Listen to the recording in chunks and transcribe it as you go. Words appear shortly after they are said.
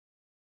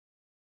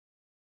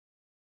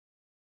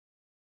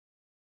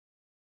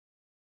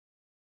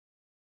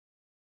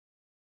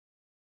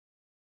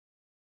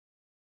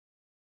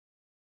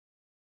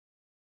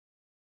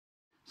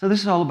So this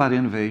is all about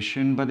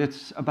innovation, but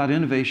it's about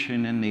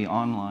innovation in the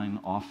online,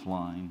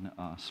 offline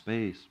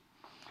space.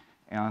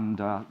 And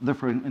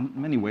therefore, in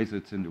many ways,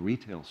 it's in the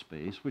retail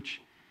space, which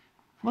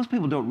most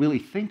people don't really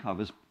think of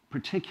as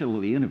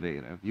particularly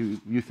innovative.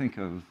 You think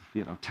of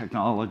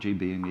technology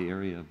being the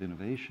area of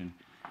innovation.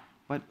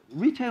 But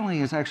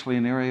retailing is actually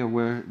an area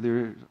where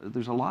there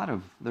are a lot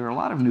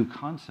of new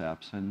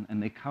concepts,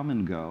 and they come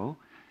and go.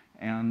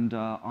 And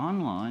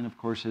online, of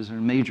course, is a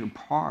major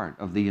part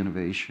of the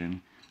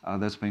innovation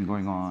that's been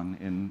going on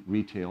in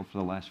retail for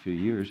the last few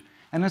years.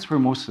 And that's where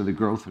most of the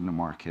growth in the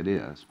market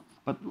is.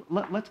 But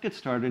let's get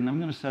started, and I'm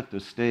going to set the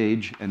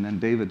stage, and then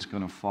David's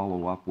going to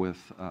follow up with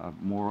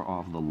more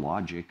of the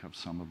logic of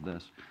some of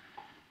this.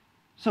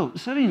 So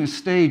setting the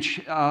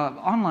stage,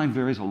 online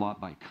varies a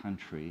lot by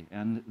country,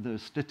 and the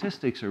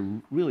statistics are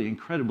really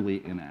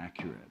incredibly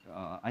inaccurate.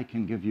 I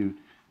can give you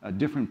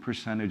different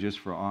percentages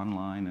for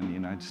online in the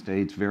United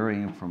States,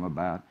 varying from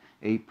about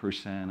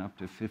 8% up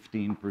to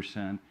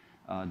 15%,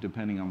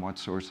 depending on what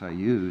source I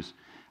use.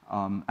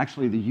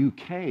 Actually, the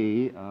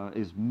UK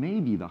is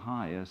maybe the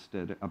highest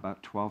at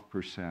about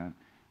 12%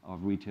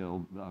 of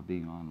retail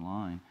being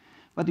online.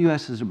 But the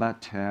US is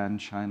about 10,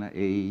 China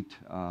 8,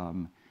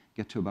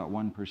 get to about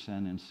 1%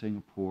 in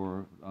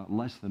Singapore,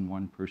 less than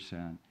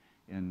 1%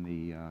 in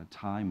the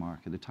Thai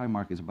market. The Thai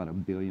market is about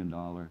 $1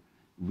 billion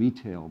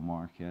retail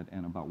market,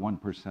 and about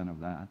 1% of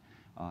that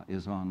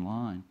is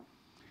online.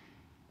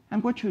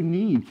 And what you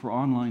need for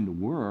online to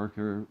work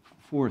are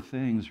four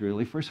things,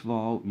 really. First of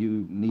all,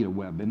 you need a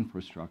web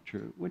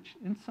infrastructure, which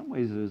in some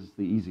ways is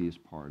the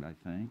easiest part, I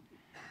think.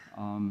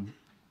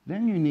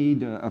 Then you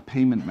need a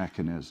payment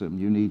mechanism.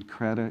 You need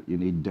credit, you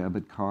need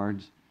debit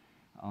cards,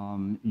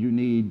 you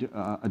need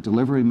a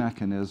delivery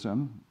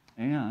mechanism,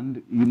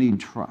 and you need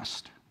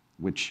trust,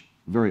 which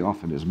very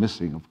often is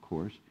missing, of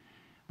course.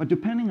 But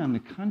depending on the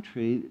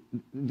country,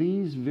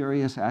 these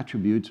various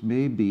attributes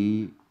may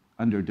be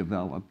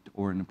underdeveloped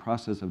or in the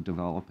process of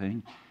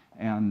developing.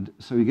 And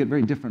so you get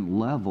very different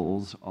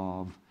levels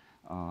of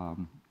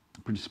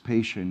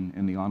participation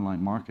in the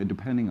online market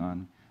depending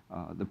on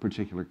the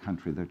particular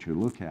country that you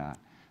look at.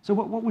 So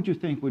what would you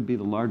think would be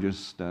the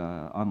largest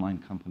online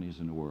companies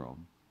in the world?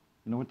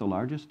 You know what the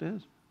largest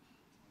is?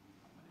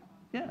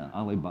 Yeah,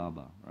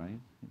 Alibaba, right?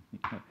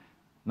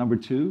 Number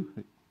two?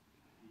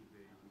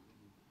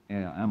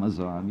 Yeah,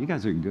 Amazon. You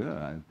guys are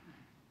good.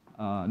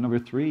 Number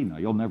three? No,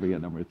 you'll never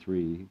get number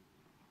three.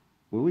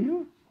 Will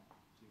you?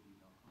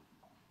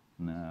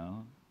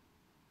 No.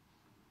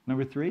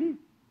 Number three?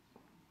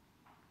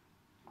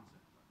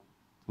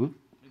 Who?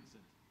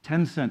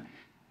 Tencent.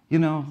 You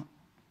know,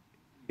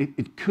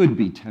 it could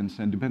be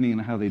Tencent, depending on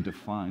how they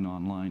define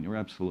online. You're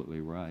absolutely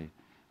right.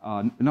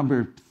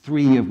 Number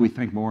three, if we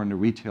think more in the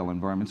retail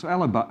environment. So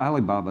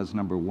Alibaba is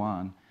number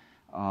one,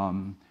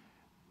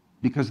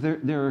 because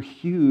they're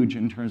huge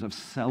in terms of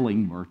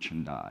selling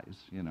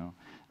merchandise.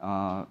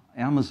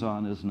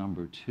 Amazon is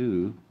number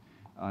two.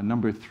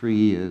 Number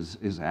three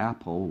is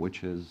Apple,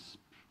 which is,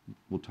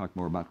 we'll talk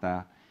more about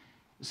that.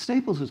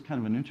 Staples is kind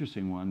of an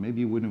interesting one.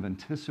 Maybe you wouldn't have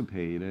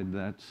anticipated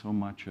that so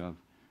much of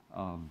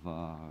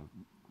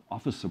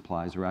office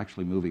supplies are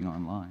actually moving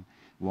online.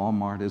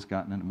 Walmart has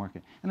gotten in the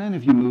market. And then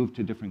if you move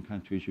to different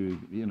countries, if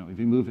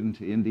you move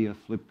into India,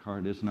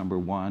 Flipkart is number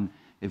one.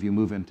 If you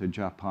move into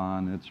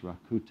Japan, it's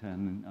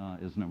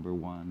Rakuten is number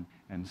one.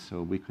 And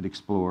so we could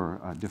explore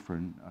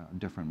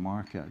different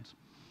markets.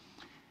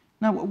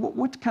 Now,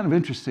 what's kind of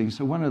interesting,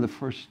 so one of the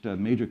first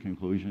major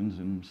conclusions,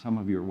 and some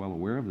of you are well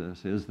aware of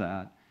this, is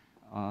that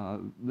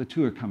the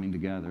two are coming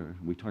together.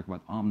 We talk about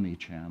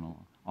omni-channel.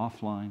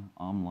 Offline,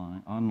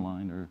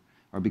 online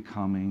are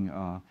becoming,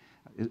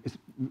 it's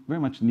very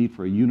much the need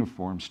for a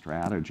uniform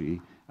strategy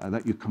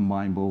that you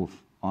combine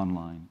both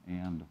online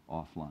and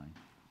offline.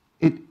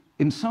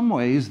 In some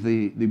ways,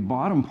 the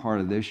bottom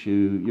part of this,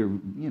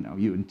 you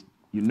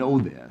know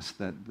this,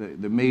 that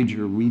the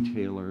major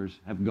retailers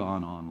have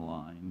gone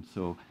online.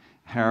 So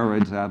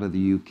Harrods out of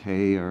the UK,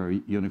 or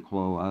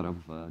Uniqlo out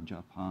of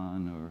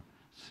Japan, or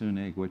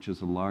Sunig, which is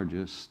the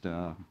largest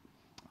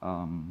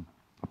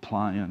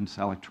appliance,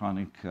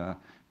 electronic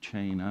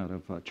chain out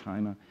of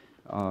China.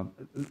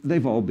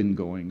 They've all been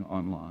going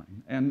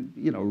online. And,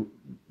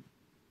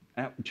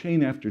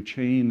 chain after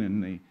chain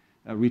in the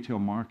retail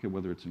market,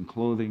 whether it's in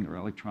clothing or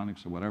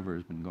electronics or whatever,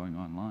 has been going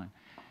online.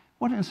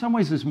 What in some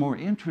ways is more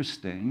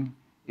interesting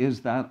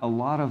is that a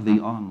lot of the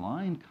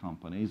online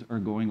companies are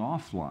going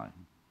offline.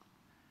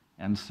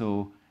 And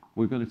so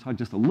we're going to talk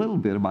just a little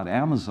bit about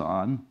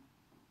Amazon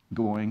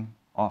going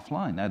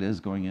offline. That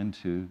is, going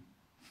into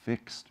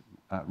fixed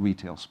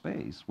retail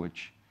space,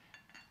 which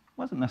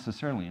wasn't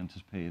necessarily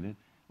anticipated.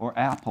 Or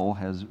Apple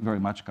has very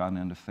much gone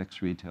into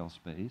fixed retail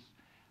space.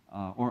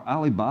 Or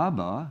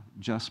Alibaba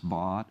just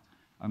bought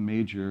a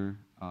major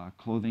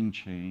clothing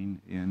chain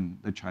in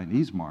the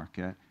Chinese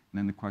market. And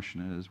then the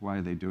question is, why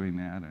are they doing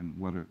that, and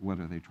what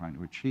are they trying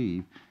to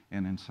achieve?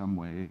 And in some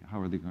way,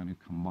 how are they going to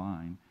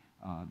combine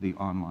the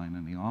online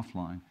and the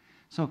offline?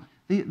 So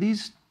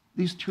these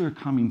two are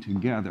coming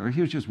together.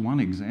 Here's just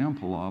one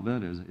example of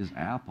it, is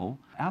Apple.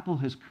 Apple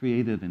has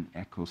created an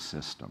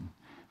ecosystem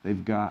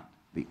they've got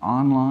the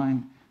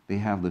online, they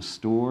have the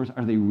stores.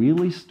 Are they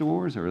really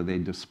stores or are they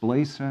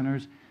display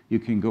centers? You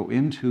can go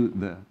into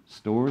the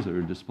stores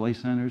or display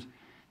centers.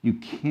 You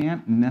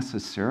can't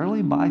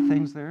necessarily buy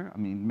things there. I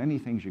mean, many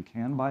things you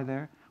can buy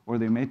there, or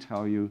they may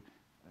tell you,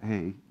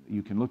 hey,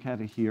 you can look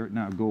at it here,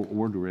 now go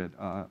order it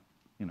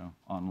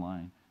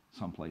online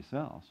someplace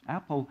else.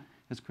 Apple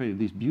has created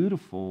these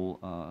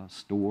beautiful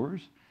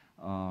stores.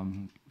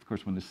 Of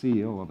course, when the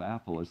CEO of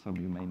Apple, as some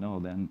of you may know,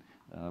 then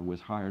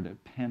was hired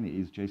at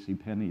Penny's, J.C.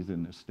 Penney's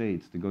in the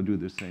States to go do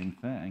the same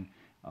thing,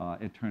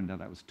 it turned out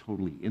that was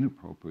totally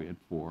inappropriate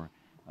for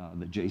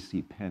the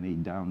J.C. Penney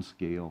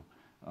downscale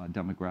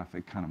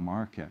demographic kind of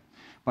market.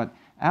 But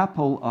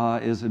Apple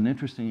is an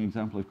interesting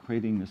example of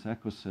creating this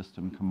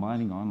ecosystem,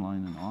 combining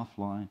online and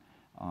offline,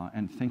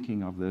 and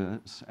thinking of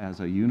this as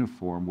a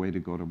uniform way to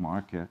go to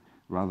market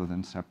rather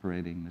than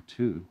separating the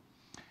two.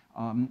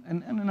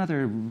 And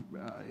another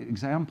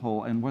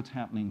example, and what's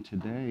happening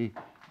today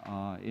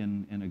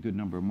in a good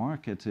number of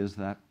markets, is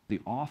that the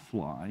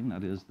offline,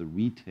 that is the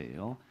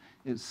retail,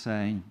 is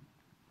saying,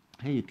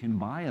 hey, you can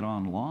buy it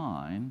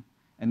online,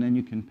 and then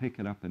you can pick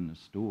it up in the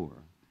store.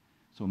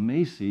 So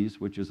Macy's,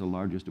 which is the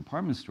largest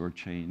department store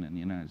chain in the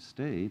United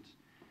States,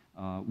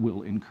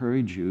 will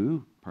encourage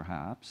you,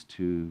 perhaps,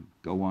 to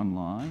go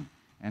online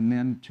and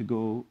then to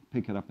go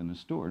pick it up in the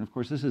store. And of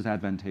course, this is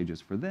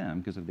advantageous for them,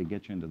 because if they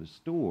get you into the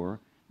store,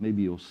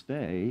 maybe you'll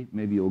stay,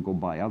 maybe you'll go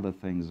buy other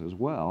things as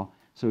well.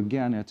 So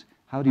again, it's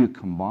how do you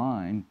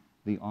combine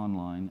the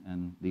online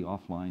and the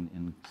offline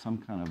in some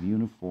kind of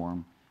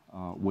uniform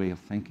way of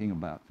thinking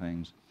about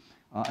things.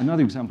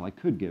 Another example I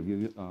could give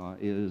you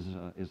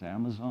is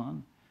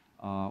Amazon,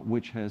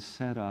 which has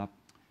set up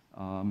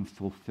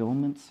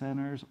fulfillment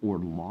centers or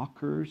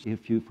lockers.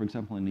 If you, for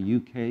example, in the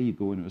UK, you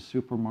go into a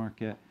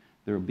supermarket,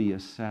 there will be a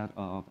set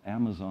of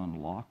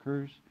Amazon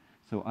lockers.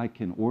 So I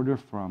can order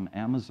from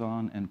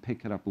Amazon and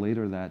pick it up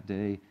later that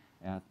day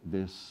at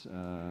this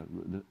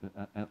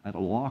at a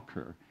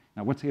locker.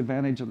 Now, what's the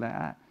advantage of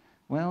that?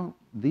 Well,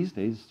 these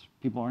days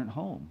people aren't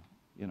home,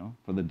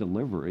 for the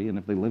delivery, and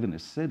if they live in a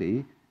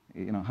city,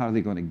 how are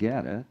they going to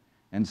get it?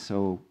 And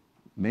so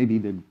maybe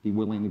they'd be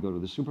willing to go to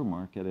the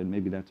supermarket, and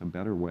maybe that's a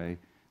better way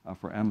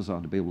for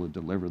Amazon to be able to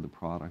deliver the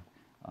product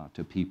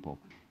to people.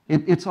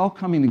 It's all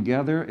coming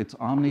together. It's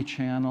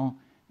omni-channel,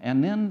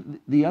 and then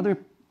the other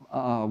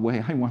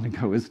way I want to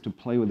go is to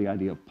play with the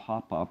idea of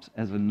pop-ups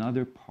as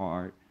another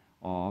part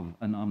of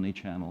an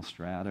omni-channel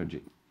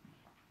strategy.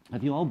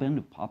 Have you all been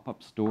to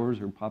pop-up stores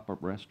or pop-up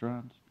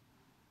restaurants?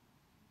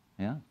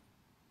 Yeah?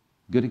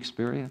 Good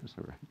experience?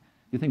 Or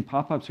you think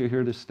pop-ups are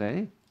here to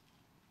stay?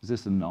 Is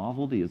this a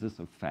novelty? Is this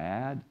a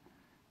fad?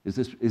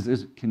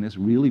 Can this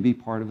really be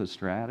part of a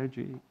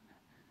strategy?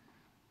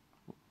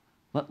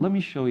 Let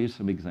me show you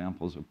some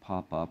examples of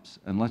pop-ups,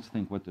 and let's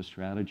think what the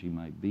strategy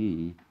might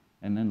be,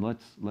 and then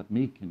let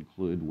me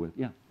conclude with,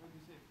 yeah? When you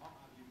say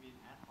pop-up, you mean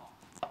ad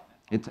hoc?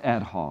 It's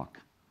ad hoc,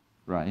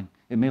 right?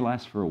 It may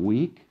last for a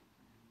week.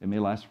 It may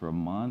last for a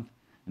month.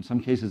 In some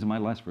cases, it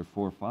might last for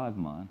 4 or 5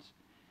 months.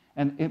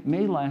 And it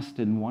may last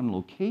in one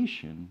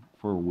location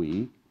for a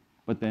week,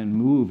 but then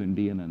move and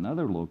be in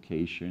another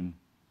location,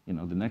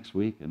 the next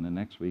week and the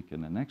next week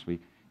and the next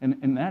week. And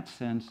in that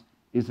sense,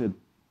 is it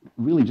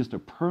really just a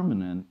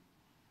permanent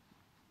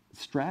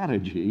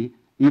strategy,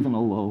 even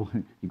although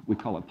we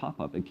call it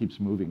pop-up, it keeps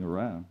moving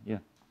around. Yeah.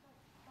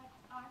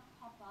 But are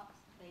pop-ups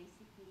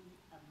basically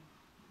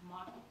a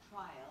market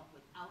trial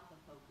without the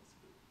focus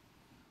group?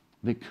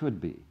 They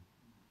could be.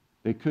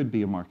 They could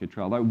be a market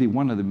trial. That would be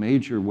one of the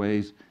major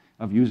ways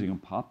of using a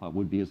pop-up,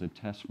 would be as a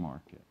test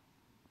market.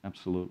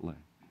 Absolutely.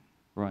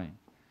 Right.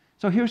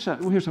 So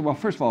well,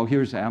 first of all,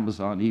 here's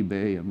Amazon,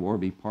 eBay, and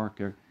Warby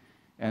Parker,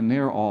 and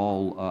they're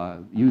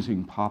all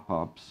using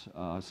pop-ups.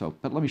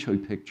 But let me show you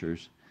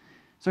pictures.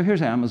 So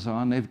here's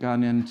Amazon. They've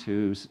gone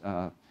into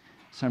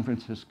San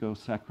Francisco,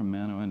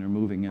 Sacramento, and they're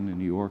moving into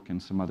New York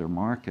and some other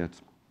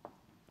markets.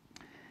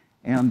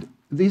 And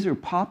these are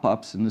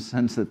pop-ups in the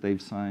sense that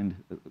they've signed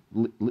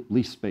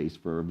lease space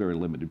for a very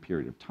limited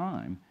period of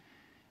time.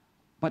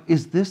 But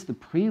is this the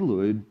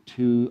prelude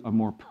to a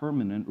more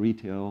permanent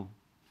retail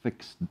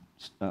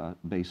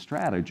fixed-based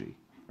strategy,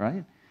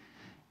 right?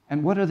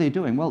 And what are they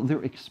doing? Well,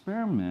 they're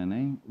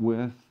experimenting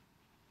with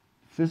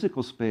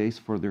physical space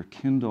for their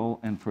Kindle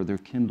and for their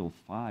Kindle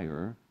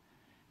Fire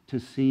to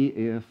see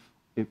if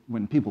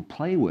when people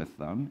play with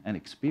them and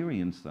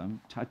experience them,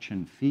 touch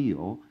and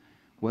feel,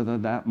 whether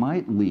that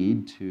might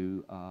lead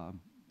to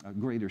a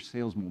greater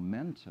sales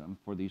momentum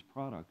for these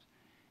products.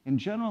 In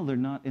general, they're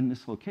not, in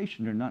this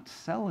location, they're not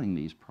selling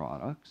these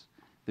products.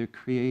 They're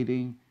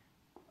creating,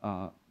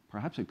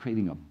 perhaps they're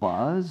creating a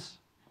buzz.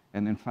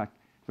 And in fact,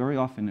 very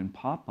often in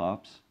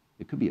pop-ups,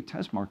 it could be a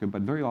test market,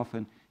 but very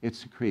often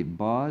it's to create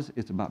buzz.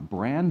 It's about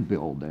brand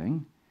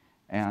building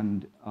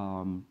and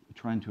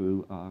trying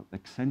to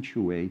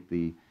accentuate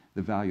the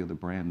value of the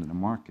brand in the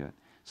market.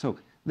 So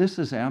this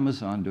is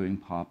Amazon doing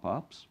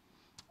pop-ups.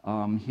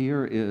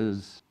 Here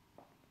is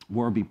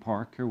Warby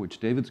Parker, which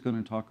David's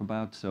going to talk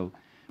about. So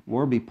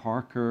Warby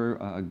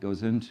Parker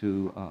goes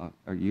into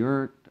a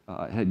yurt,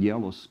 It had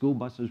yellow school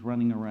buses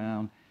running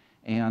around.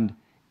 And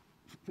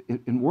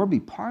in Warby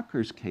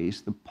Parker's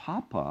case, the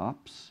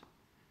pop-ups,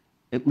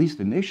 at least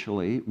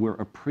initially, were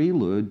a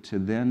prelude to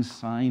then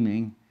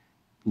signing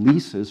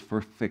leases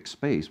for fixed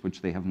space,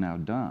 which they have now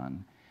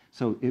done.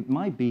 So it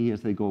might be,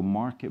 as they go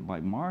market by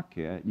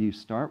market, you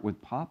start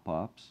with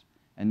pop-ups,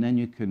 and then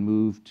you can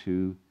move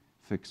to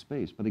fixed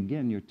space. But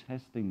again, you're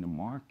testing the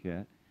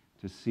market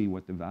to see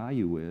what the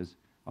value is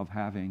of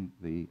having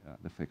the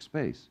fixed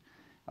space.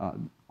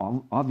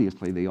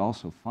 Obviously, they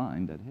also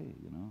find that, hey,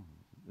 you know,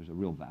 there's a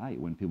real value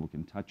when people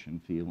can touch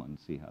and feel and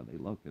see how they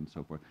look and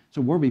so forth.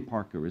 So Warby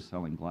Parker is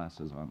selling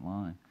glasses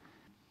online.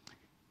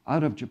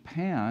 Out of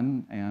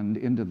Japan and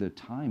into the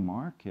Thai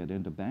market,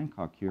 into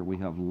Bangkok here, we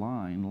have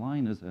Line.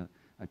 Line is a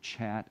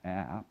chat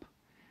app,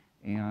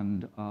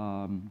 and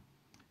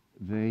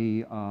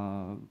they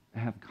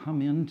have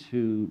come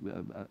into,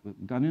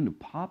 gone into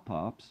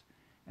pop-ups,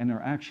 and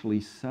are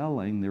actually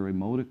selling their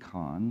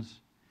emoticons,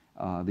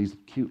 these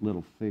cute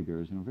little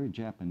figures, you know, very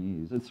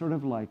Japanese. It's sort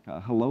of like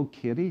Hello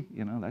Kitty,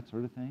 you know, that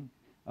sort of thing.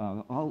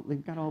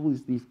 They've got all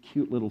these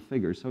cute little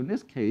figures. So in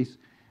this case,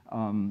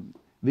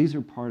 these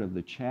are part of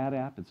the chat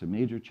app. It's a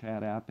major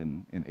chat app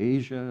in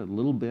Asia, a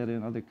little bit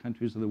in other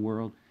countries of the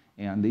world,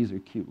 and these are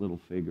cute little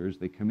figures.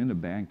 They come into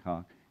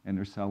Bangkok, and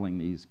they're selling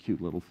these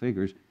cute little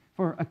figures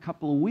for a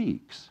couple of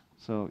weeks.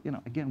 So, you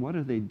know, again, what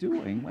are they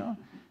doing? Well,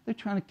 they're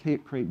trying to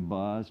create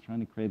buzz, trying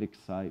to create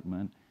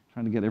excitement,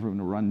 trying to get everyone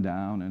to run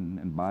down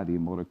and buy the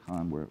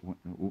emoticon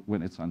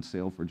when it's on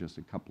sale for just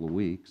a couple of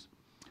weeks.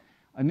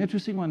 An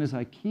interesting one is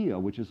IKEA,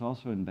 which is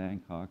also in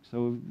Bangkok.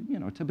 So, you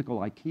know, a typical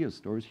IKEA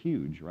store is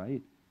huge,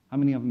 right? How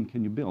many of them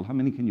can you build? How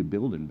many can you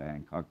build in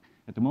Bangkok?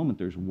 At the moment,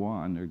 there's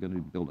one. They're going to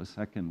build a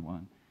second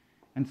one.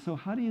 And so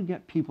how do you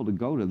get people to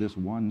go to this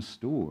one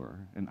store?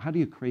 And how do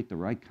you create the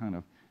right kind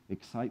of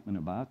excitement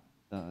about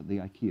the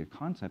IKEA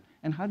concept?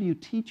 And how do you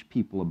teach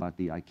people about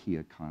the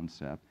IKEA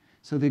concept?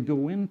 So they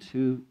go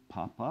into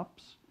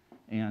pop-ups,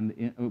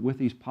 and with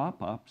these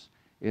pop-ups,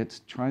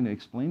 it's trying to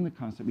explain the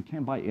concept. You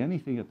can't buy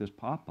anything at this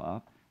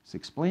pop-up. It's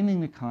explaining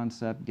the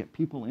concept, get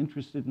people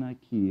interested in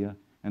IKEA,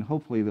 and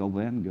hopefully they'll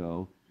then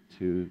go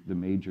to the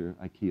major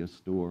IKEA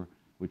store,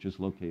 which is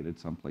located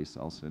someplace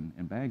else in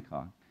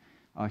Bangkok.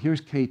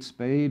 Here's Kate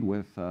Spade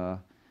with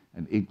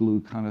an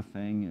igloo kind of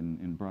thing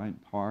in Bryant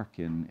Park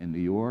in New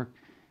York.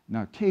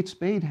 Now, Kate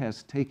Spade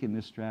has taken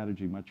this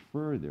strategy much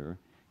further,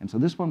 and so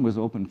this one was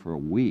open for a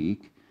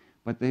week,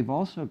 but they've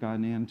also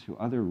gone into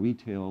other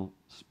retail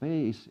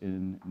space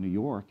in New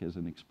York as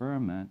an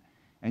experiment,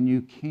 and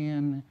you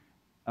can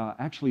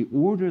actually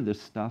order the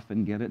stuff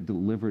and get it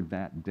delivered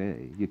that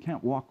day. You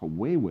can't walk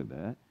away with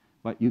it,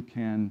 but you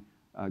can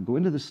go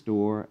into the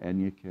store and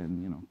you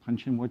can, you know,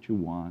 punch in what you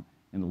want,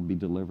 and it'll be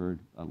delivered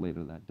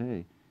later that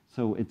day.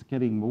 So it's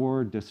getting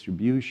more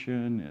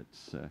distribution.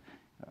 It's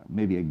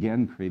maybe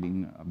again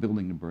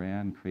building the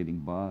brand, creating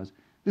buzz.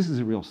 This is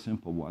a real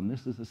simple one.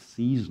 This is a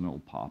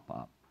seasonal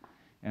pop-up,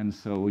 and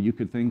so you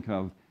could think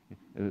of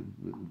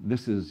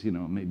this is, you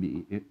know,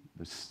 maybe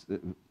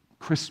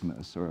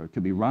Christmas, or it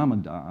could be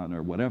Ramadan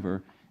or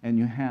whatever, and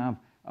you have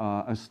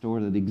a store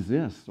that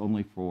exists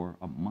only for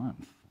a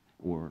month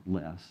or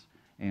less,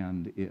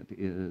 and it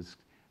is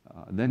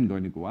then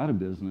going to go out of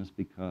business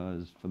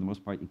because, for the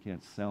most part, you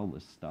can't sell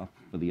this stuff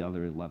for the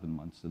other 11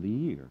 months of the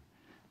year.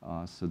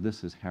 So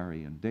this is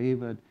Harry and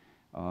David.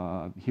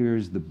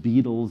 Here's the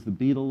Beatles. The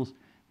Beatles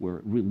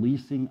were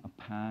releasing a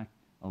pack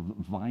of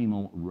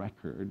vinyl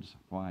records.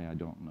 Why, I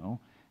don't know.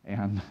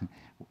 And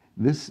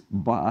this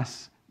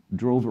bus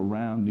drove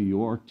around New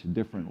York to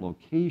different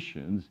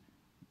locations.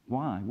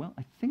 Why? Well,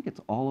 I think it's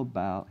all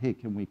about, hey,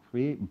 can we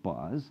create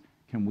buzz?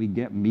 Can we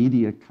get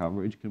media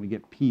coverage? Can we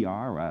get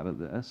PR out of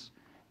this?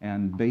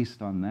 And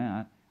based on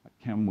that,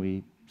 can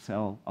we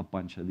sell a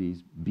bunch of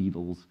these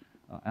Beatles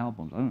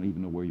albums? I don't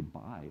even know where you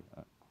buy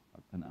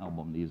an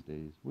album these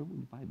days. Where would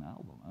you buy an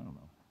album? I don't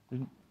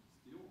know.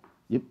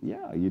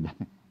 Yeah, you'd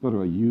go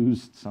to a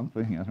used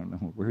something. I don't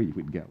know where you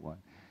would get one.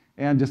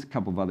 And just a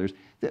couple of others.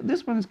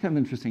 This one is kind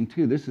of interesting,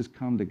 too. This is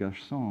Comme des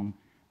Garçons.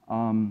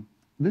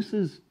 This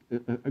is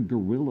a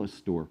guerrilla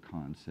store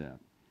concept.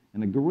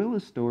 And a guerrilla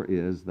store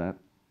is that,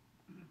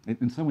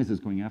 in some ways,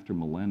 it's going after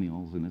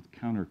millennials, and it's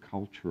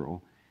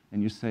countercultural.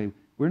 And you say,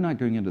 we're not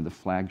going into the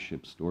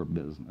flagship store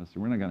business,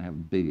 and we're not going to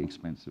have big,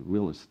 expensive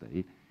real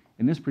estate.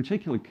 In this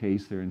particular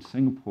case, they're in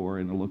Singapore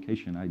in a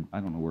location, I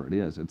don't know where it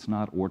is. It's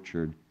not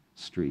Orchard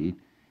Street,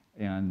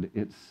 and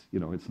it's, you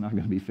know, it's not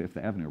going to be Fifth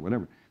Avenue or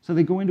whatever. So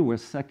they go into a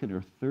second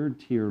or third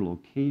tier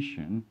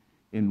location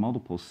in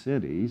multiple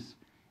cities,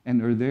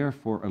 and they're there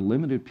for a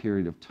limited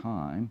period of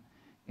time,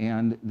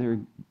 and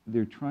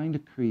they're trying to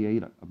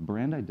create a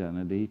brand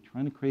identity,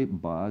 trying to create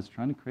buzz,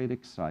 trying to create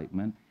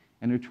excitement,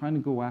 and they're trying to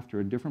go after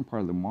a different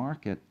part of the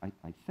market,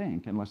 I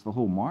think, unless the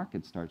whole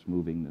market starts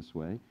moving this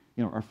way.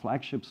 You know, are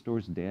flagship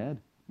stores dead?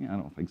 Yeah, I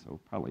don't think so,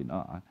 probably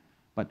not.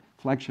 But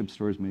flagship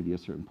stores may be a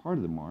certain part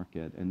of the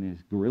market, and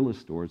these guerrilla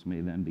stores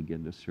may then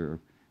begin to serve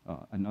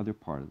another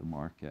part of the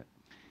market.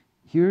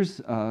 Here's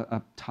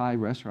a Thai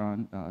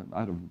restaurant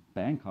out of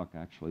Bangkok,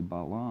 actually,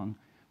 Balang,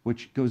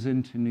 which goes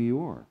into New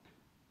York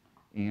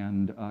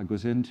and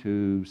goes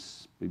into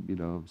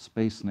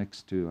space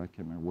next to, I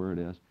can't remember where it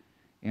is.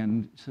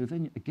 And so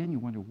then again you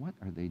wonder, what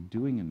are they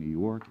doing in New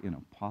York in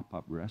a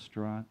pop-up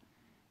restaurant?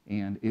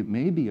 And it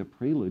may be a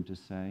prelude to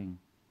saying,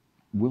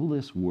 will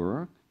this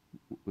work?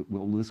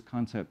 Will this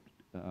concept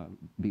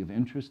be of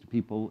interest to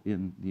people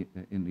in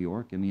New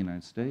York, in the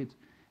United States?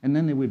 And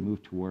then they would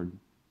move toward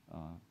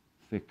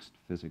fixed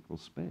physical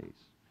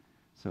space.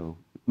 So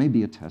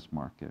maybe a test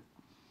market.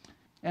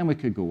 And we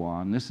could go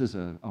on. This is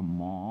a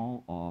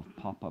mall of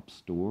pop-up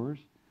stores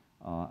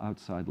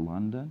outside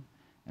London.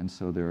 And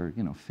so there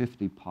are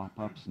 50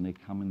 pop-ups, and they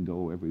come and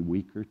go every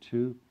week or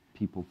two.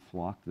 People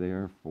flock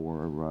there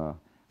for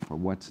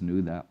what's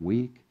new that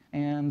week.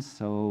 And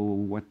so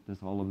what does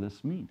all of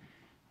this mean?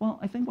 Well,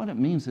 I think what it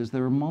means is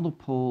there are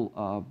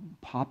multiple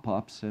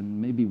pop-ups,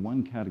 and maybe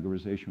one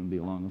categorization would be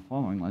along the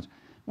following lines.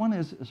 One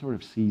is sort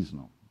of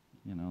seasonal,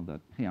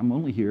 that, hey, I'm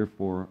only here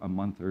for a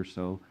month or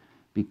so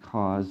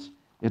because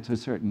it's a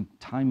certain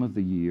time of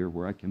the year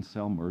where I can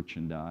sell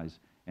merchandise,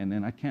 and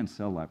then I can't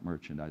sell that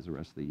merchandise the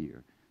rest of the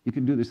year. You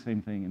could do the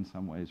same thing in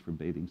some ways for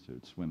bathing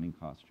suits, swimming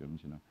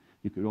costumes,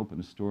 You could open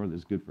a store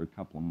that's good for a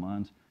couple of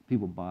months.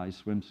 People buy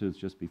swimsuits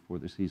just before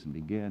the season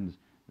begins.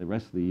 The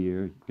rest of the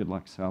year, good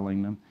luck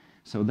selling them.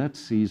 So that's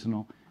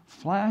seasonal.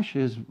 Flash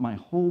is, my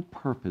whole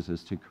purpose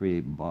is to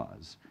create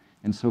buzz.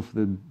 And so for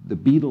the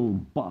Beetle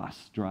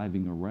bus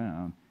driving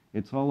around,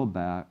 it's all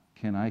about,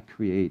 can I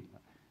create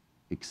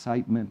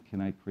excitement?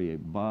 Can I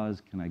create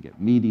buzz? Can I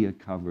get media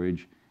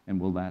coverage? And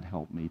will that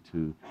help me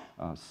to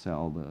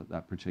sell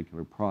that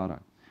particular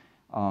product?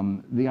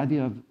 The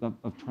idea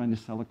of trying to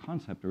sell a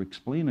concept or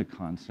explain a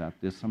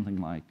concept is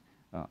something like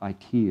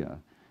IKEA.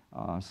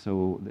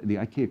 So the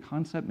IKEA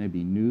concept may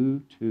be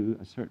new to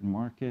a certain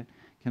market.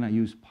 Can I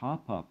use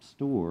pop-up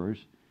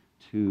stores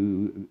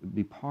to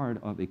be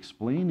part of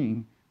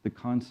explaining the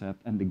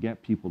concept and to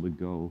get people to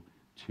go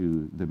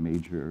to the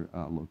major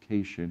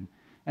location?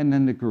 And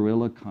then the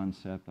guerrilla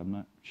concept, I'm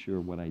not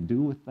sure what I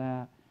do with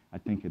that. I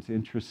think it's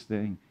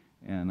interesting,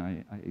 and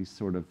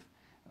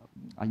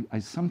I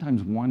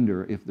sometimes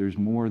wonder if there's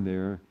more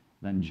there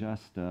than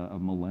just a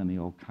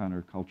millennial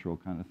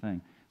countercultural kind of thing.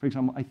 For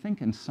example, I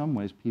think in some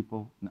ways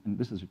people, and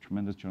this is a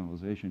tremendous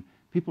generalization,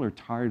 people are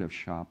tired of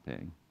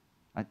shopping.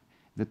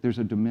 That there's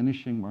a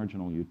diminishing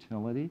marginal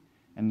utility,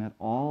 and that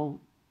all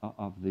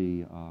of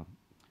the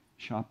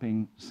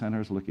shopping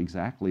centers look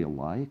exactly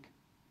alike.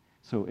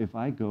 So if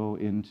I go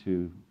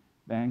into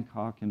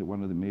Bangkok, into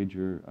one of the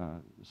major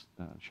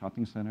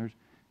shopping centers,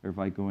 or if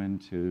I go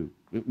into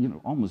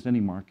almost any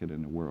market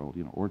in the world,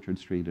 Orchard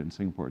Street in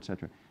Singapore, et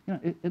cetera,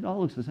 it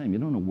all looks the same. You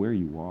don't know where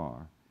you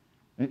are.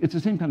 It's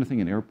the same kind of thing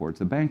in airports.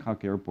 The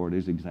Bangkok airport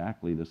is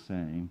exactly the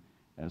same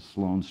as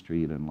Sloane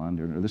Street in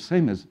London, or the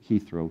same as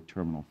Heathrow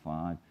Terminal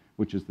 5,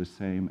 which is the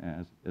same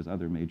as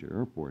other major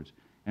airports.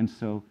 And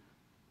so,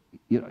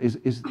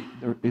 is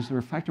there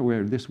a factor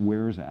where this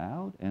wears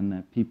out and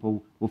that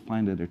people will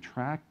find it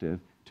attractive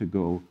to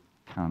go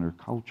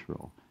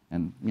countercultural?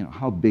 And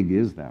how big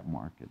is that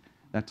market?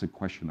 That's a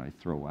question I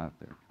throw out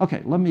there.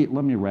 Okay, let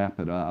me wrap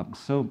it up.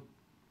 So,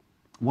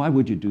 why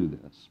would you do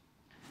this?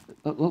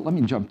 Let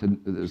me jump to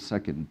the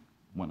second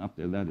one up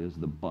there. That is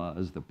the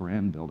buzz, the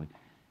brand building.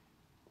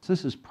 So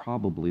this is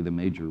probably the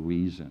major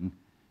reason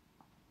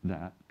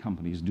that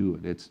companies do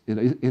it.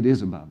 It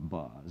is about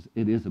buzz.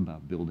 It is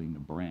about building the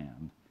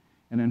brand.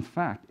 And in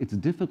fact, it's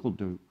difficult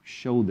to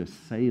show the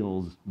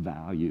sales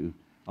value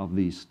of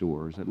these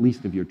stores, at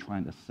least if you're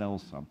trying to sell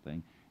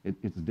something.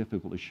 It's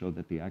difficult to show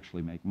that they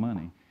actually make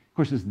money. Of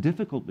course, it's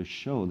difficult to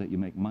show that you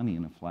make money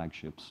in a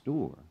flagship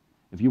store.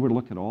 If you were to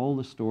look at all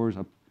the stores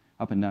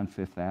up and down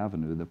Fifth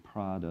Avenue, the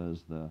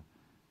Pradas, the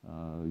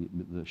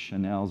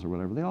Chanels or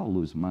whatever, they all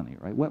lose money,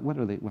 right? What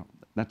are they? Well,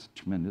 that's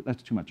tremendous.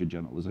 That's too much a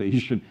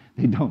generalization.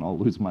 They don't all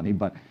lose money,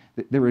 but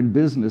they're in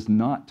business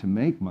not to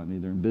make money.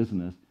 They're in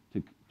business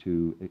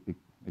to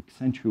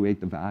accentuate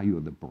the value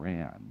of the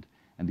brand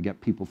and to get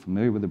people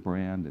familiar with the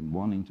brand and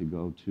wanting to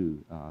go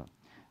to,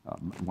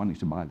 wanting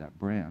to buy that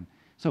brand.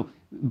 So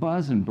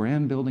buzz and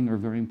brand building are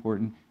very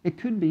important. It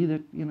could be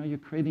that you're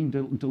creating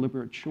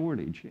deliberate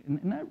shortage,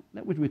 and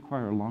that would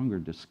require a longer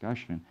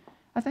discussion.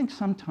 I think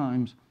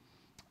sometimes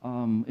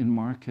in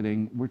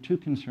marketing, we're too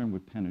concerned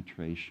with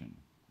penetration.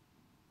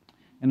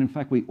 And in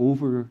fact, we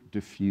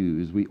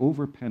over-diffuse, we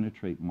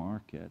over-penetrate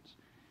markets.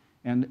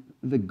 And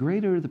the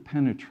greater the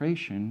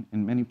penetration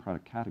in many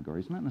product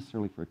categories, not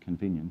necessarily for a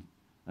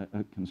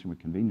consumer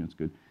convenience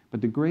good, but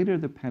the greater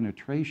the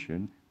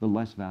penetration, the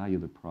less value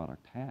the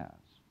product has,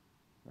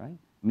 right?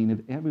 I mean, if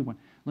everyone,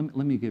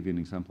 let me give you an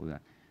example of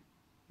that.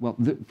 Well,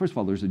 first of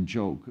all, there's a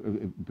joke.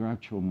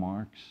 Groucho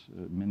Marx,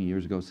 many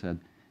years ago, said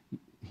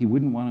he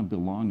wouldn't want to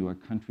belong to a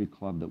country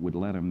club that would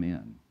let him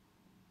in,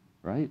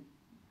 right?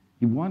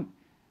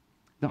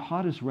 The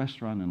hottest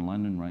restaurant in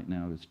London right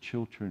now is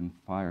Chiltern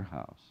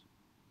Firehouse.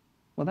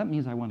 Well, that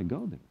means I want to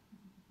go there,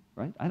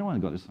 right? I don't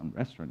want to go to some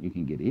restaurant you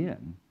can get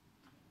in,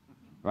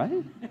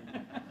 right?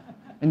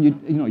 And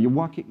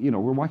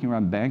we're walking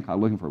around Bangkok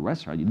looking for a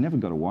restaurant. You'd never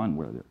go to one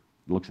where they're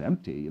looks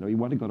empty. You know, you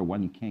want to go to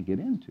one you can't get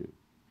into,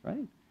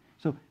 right?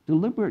 So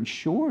deliberate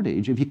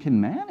shortage, if you can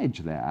manage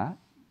that,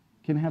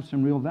 can have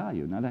some real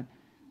value. Now that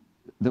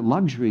the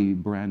luxury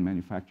brand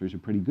manufacturers are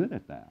pretty good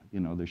at that. You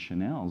know, the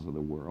Chanels of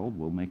the world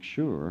will make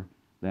sure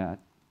that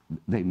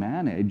they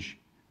manage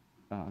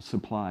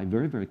supply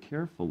very, very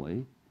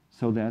carefully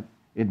so that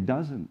it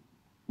doesn't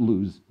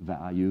lose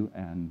value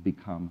and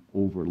become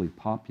overly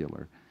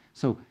popular.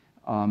 So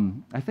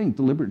I think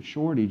deliberate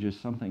shortage is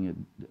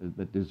something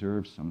that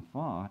deserves some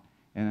thought,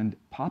 and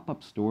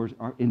pop-up stores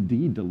are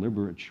indeed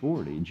deliberate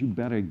shortage. You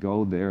better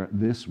go there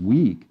this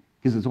week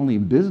because it's only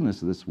in business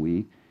this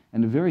week,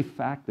 and the very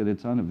fact that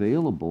it's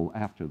unavailable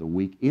after the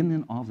week in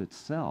and of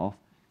itself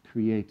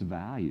creates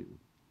value,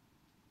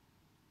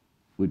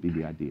 would be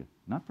the idea.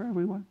 Not for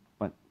everyone,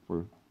 but for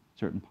a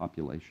certain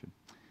population.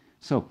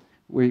 So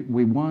we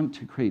want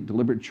to create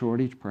deliberate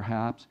shortage,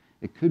 perhaps.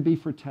 It could be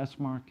for test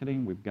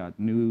marketing. We've got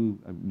a new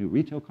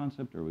retail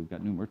concept, or we've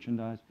got new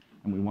merchandise,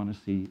 and we want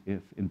to see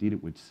if indeed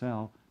it would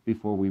sell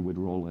before we would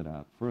roll it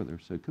out further.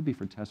 So it could be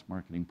for test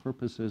marketing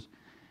purposes.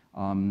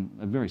 A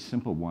very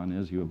simple one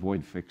is you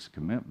avoid fixed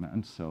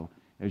commitments. So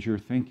as you're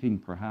thinking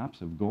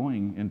perhaps of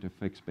going into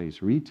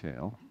fixed-base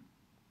retail,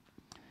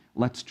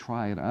 let's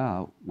try it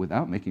out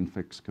without making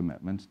fixed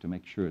commitments to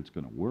make sure it's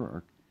going to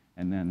work,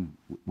 and then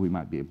we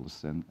might be able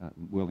to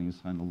willing to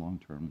sign a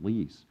long-term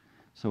lease.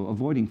 So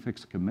avoiding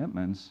fixed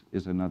commitments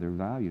is another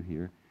value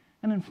here.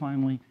 And then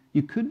finally,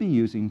 you could be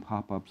using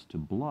pop-ups to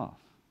bluff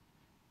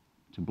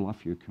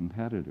your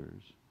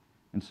competitors.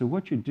 And so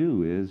what you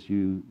do is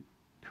you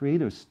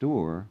create a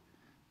store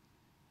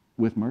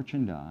with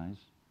merchandise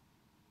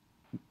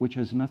which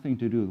has nothing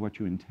to do with what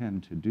you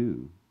intend to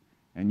do.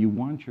 And you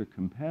want your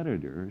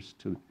competitors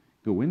to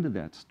go into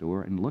that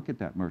store and look at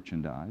that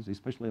merchandise,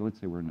 especially let's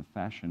say we're in a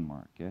fashion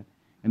market,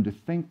 and to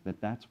think that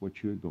that's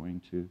what you're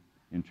going to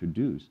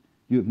introduce.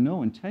 You have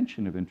no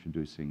intention of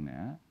introducing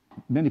that.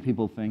 Many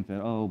people think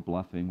that, oh,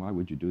 bluffing, why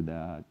would you do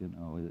that? You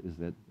know,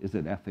 is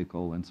it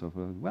ethical and so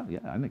forth? Well, yeah,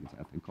 I think it's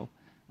ethical.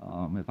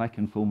 If I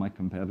can fool my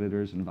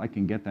competitors and if I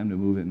can get them to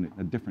move in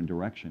a different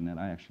direction than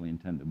I actually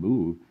intend to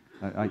move,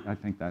 I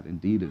think that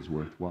indeed is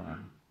worthwhile.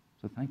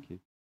 So thank you.